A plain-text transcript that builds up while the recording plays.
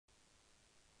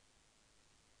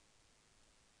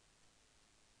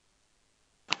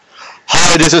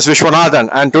this is Vishwanathan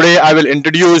and today I will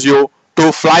introduce you to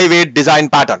FlyWeight Design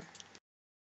Pattern.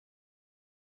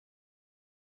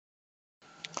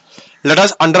 Let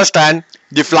us understand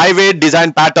the FlyWeight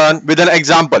Design Pattern with an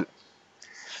example.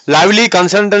 Lively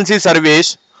Consultancy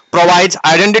Service provides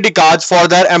identity cards for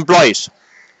their employees.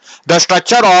 The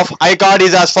structure of iCard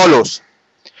is as follows.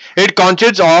 It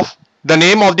consists of the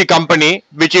name of the company,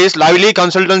 which is Lively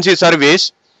Consultancy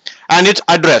Service, and its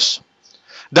address.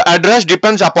 The address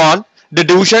depends upon the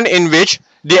division in which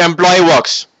the employee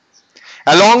works.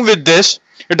 Along with this,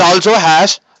 it also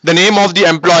has the name of the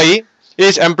employee,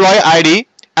 his employee ID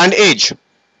and age.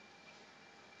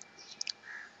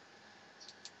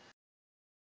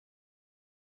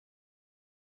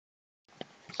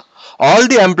 All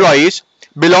the employees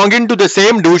belonging to the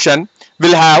same division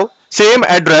will have same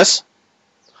address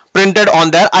printed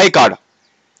on their iCard.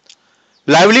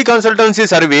 Lively Consultancy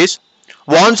Service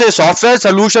wants a software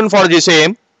solution for the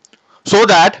same, so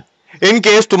that in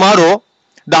case tomorrow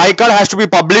the iCard has to be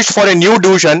published for a new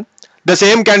division, the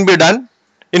same can be done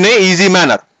in an easy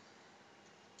manner.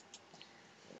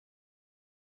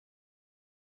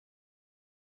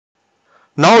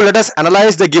 Now let us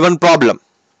analyze the given problem.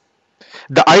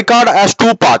 The iCard has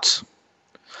two parts.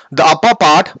 The upper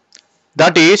part,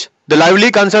 that is the Lively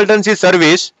Consultancy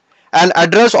Service and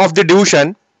address of the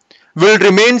division, will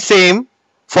remain same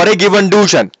for a given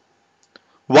division,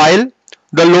 while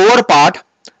the lower part,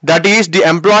 that is the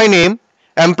employee name,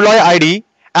 employee ID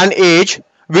and age,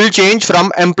 will change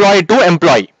from employee to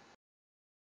employee.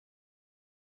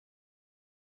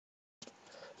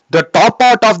 The top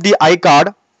part of the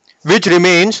iCard, which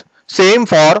remains same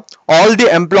for all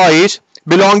the employees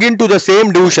belonging to the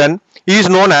same division, is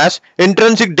known as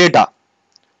intrinsic data,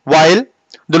 while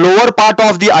the lower part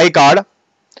of the iCard,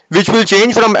 which will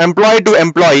change from employee to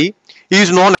employee,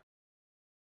 is known as.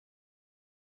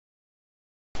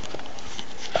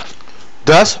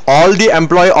 Thus, all the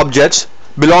employee objects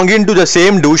belonging to the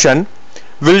same division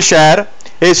will share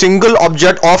a single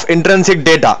object of intrinsic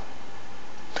data.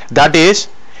 That is,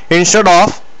 instead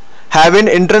of having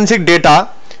intrinsic data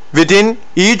within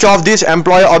each of these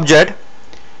employee object,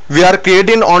 we are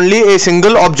creating only a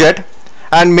single object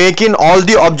and making all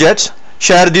the objects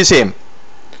share the same.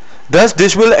 Thus,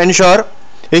 this will ensure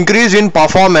increase in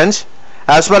performance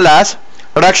as well as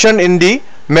reduction in the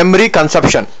memory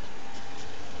consumption.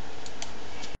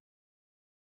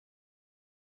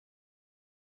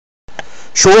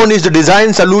 Shown is the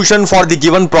design solution for the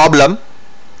given problem.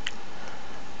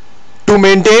 To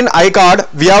maintain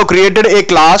iCard, we have created a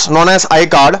class known as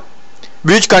iCard,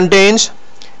 which contains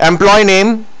employee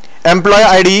name, employee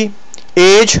ID,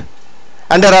 age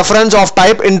and a reference of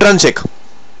type intrinsic.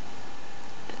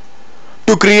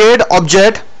 To create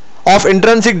object of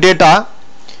intrinsic data,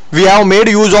 we have made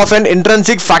use of an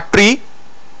intrinsic factory,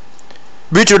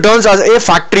 which returns as a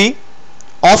factory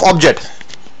of object.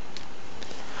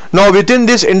 Now within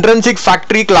this intrinsic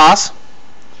factory class,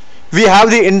 we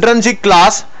have the intrinsic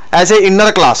class as an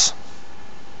inner class.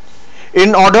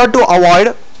 In order to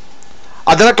avoid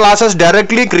other classes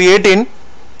directly creating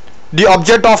the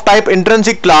object of type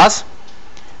intrinsic class,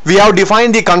 we have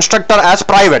defined the constructor as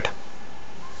private.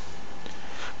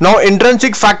 Now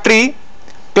intrinsic factory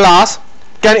class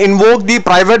can invoke the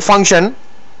private function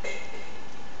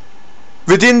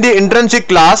within the intrinsic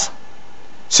class,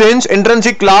 since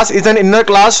intrinsic class is an inner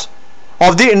class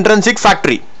of the intrinsic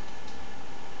factory.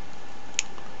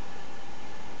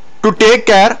 To take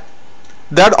care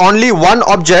that only one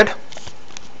object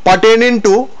pertaining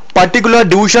to particular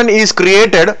division is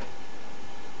created,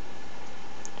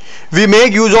 we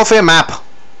make use of a map.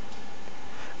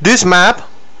 This map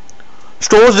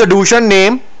stores the division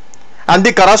name and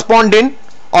the corresponding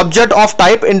object of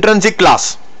type intrinsic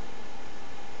class.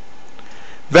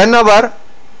 Whenever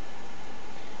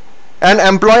an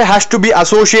employee has to be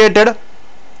associated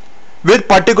with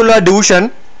particular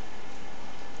division,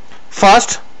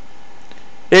 first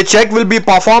a check will be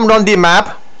performed on the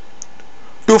map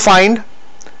to find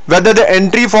whether the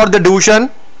entry for the division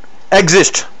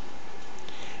exists.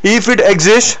 If it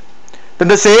exists, then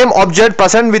the same object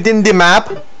present within the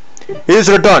map is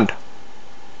returned.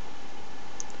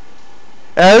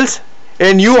 Else,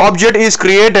 a new object is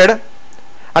created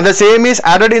and the same is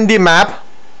added in the map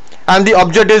and the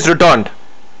object is returned.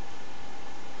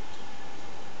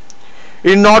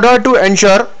 In order to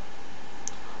ensure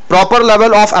proper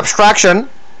level of abstraction,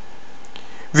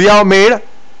 we have made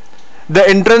the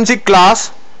intrinsic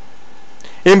class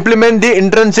implement the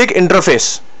intrinsic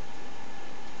interface,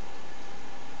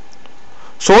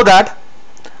 so that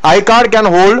iCard can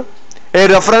hold a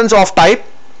reference of type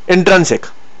intrinsic.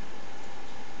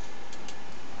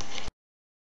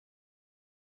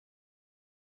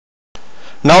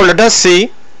 Now let us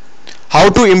see how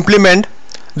to implement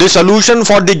the solution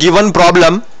for the given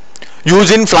problem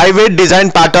using FlyWeight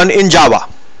Design Pattern in Java.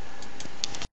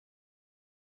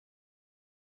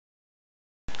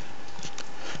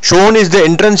 Shown is the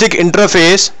intrinsic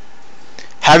interface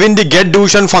having the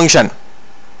getDivision function.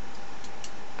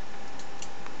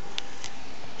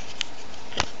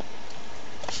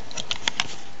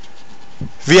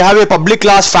 We have a public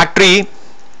class factory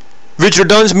which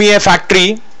returns me a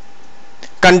factory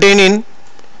containing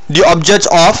the objects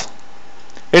of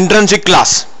intrinsic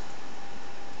class.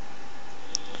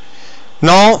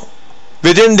 Now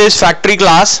within this factory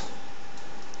class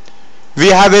we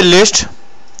have a list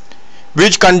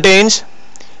which contains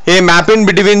a mapping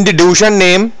between the division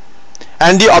name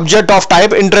and the object of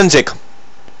type intrinsic.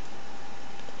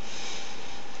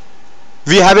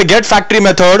 We have a getFactory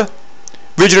method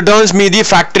which returns me the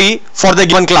factory for the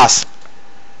given class.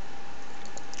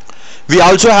 We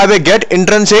also have a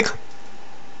getIntrinsic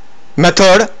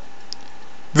method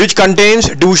which contains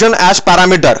division as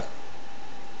parameter.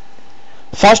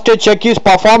 First, a check is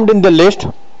performed in the list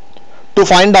to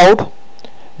find out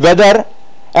whether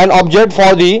an object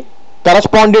for the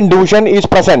corresponding division is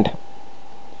present.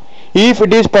 If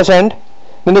it is present,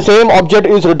 then the same object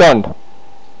is returned.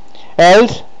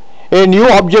 Else, a new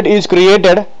object is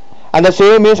created and the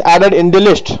same is added in the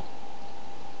list.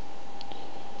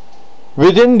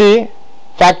 Within the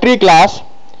factory class,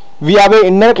 we have an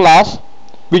inner class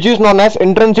which is known as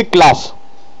intrinsic class.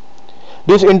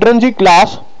 This intrinsic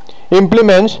class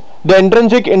implements the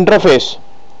intrinsic interface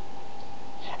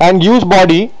and gives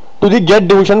body to the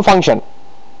getDivision function.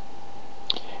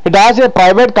 It has a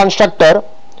private constructor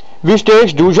which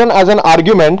takes division as an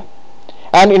argument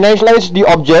and initializes the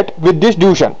object with this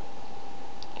division.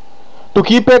 To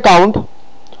keep a count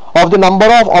of the number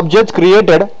of objects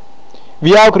created,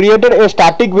 we have created a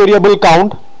static variable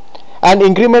count and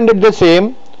incremented the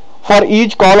same for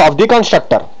each call of the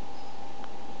constructor.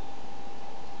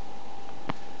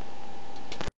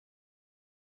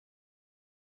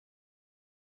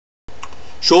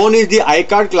 Shown is the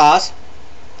iCard class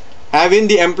having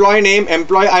the employee name,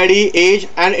 employee ID, age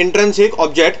and intrinsic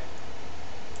object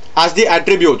as the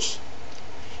attributes.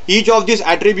 Each of these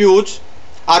attributes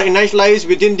are initialized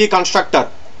within the constructor.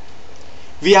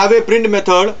 We have a print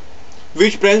method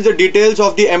which prints the details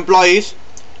of the employees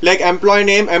like employee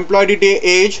name, employee ID,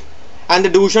 age and the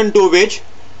division to which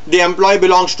the employee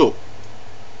belongs to.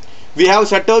 We have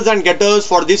setters and getters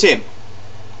for the same.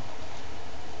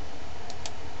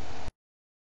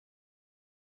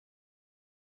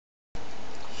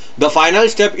 The final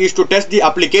step is to test the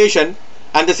application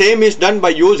and the same is done by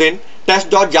using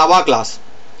test.java class.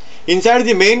 Inside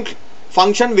the main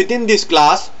function within this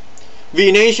class, we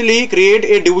initially create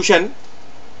a division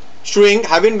string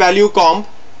having value comp.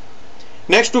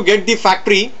 Next, to get the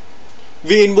factory,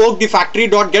 we invoke the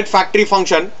factory.getFactory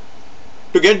function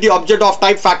to get the object of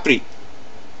type factory.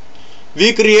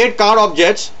 We create card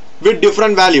objects with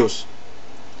different values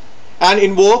and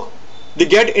invoke the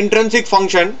getIntrinsic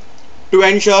function to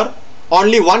ensure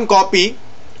only one copy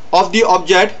of the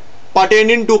object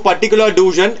pertaining to particular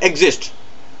division exists.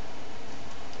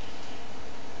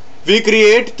 We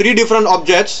create three different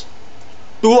objects,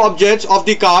 two objects of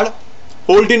the card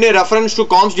holding a reference to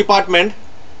comms department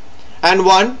and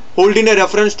one holding a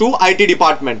reference to IT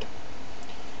department.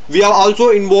 We have also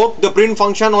invoked the print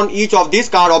function on each of these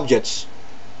card objects.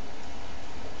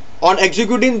 On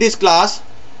executing this class,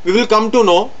 we will come to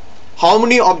know how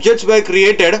many objects were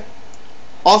created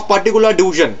of particular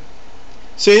division,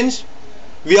 since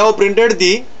we have printed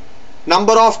the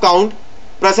number of count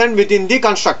present within the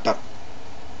constructor.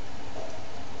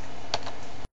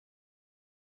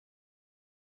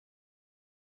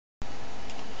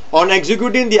 On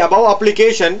executing the above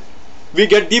application, we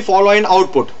get the following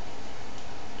output.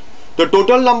 The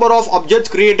total number of objects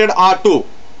created are 2.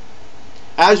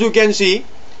 As you can see,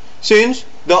 since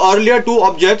the earlier two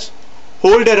objects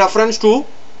hold a reference to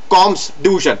comms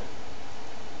division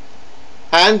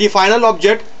and the final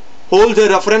object holds a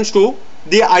reference to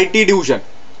the IT division.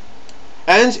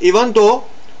 Hence, even though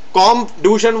comm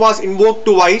division was invoked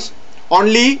twice,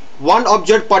 only one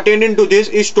object pertaining to this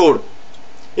is stored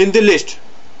in the list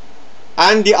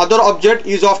and the other object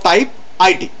is of type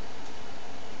IT.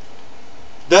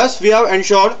 Thus, we have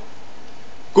ensured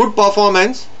good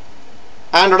performance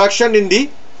and reduction in the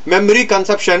memory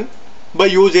consumption by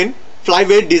using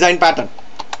FlyWeight Design Pattern.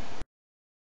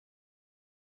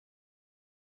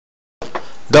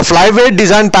 The FlyWeight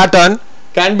Design Pattern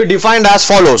can be defined as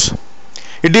follows.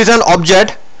 It is an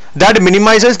object that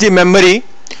minimizes the memory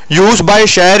used by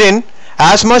sharing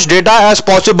as much data as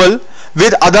possible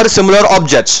with other similar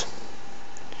objects.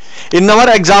 In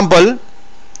our example,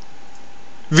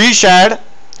 we shared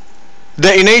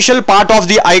the initial part of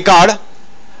the iCard,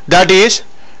 that is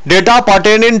data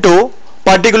pertaining to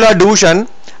particular duration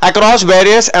across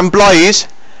various employees,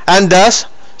 and thus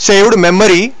saved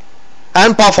memory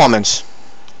and performance.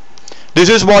 This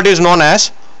is what is known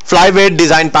as FlyWeight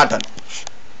design pattern.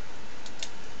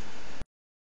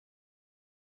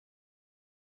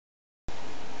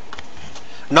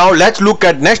 Now let's look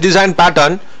at next design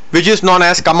pattern, which is known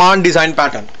as command design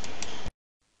pattern.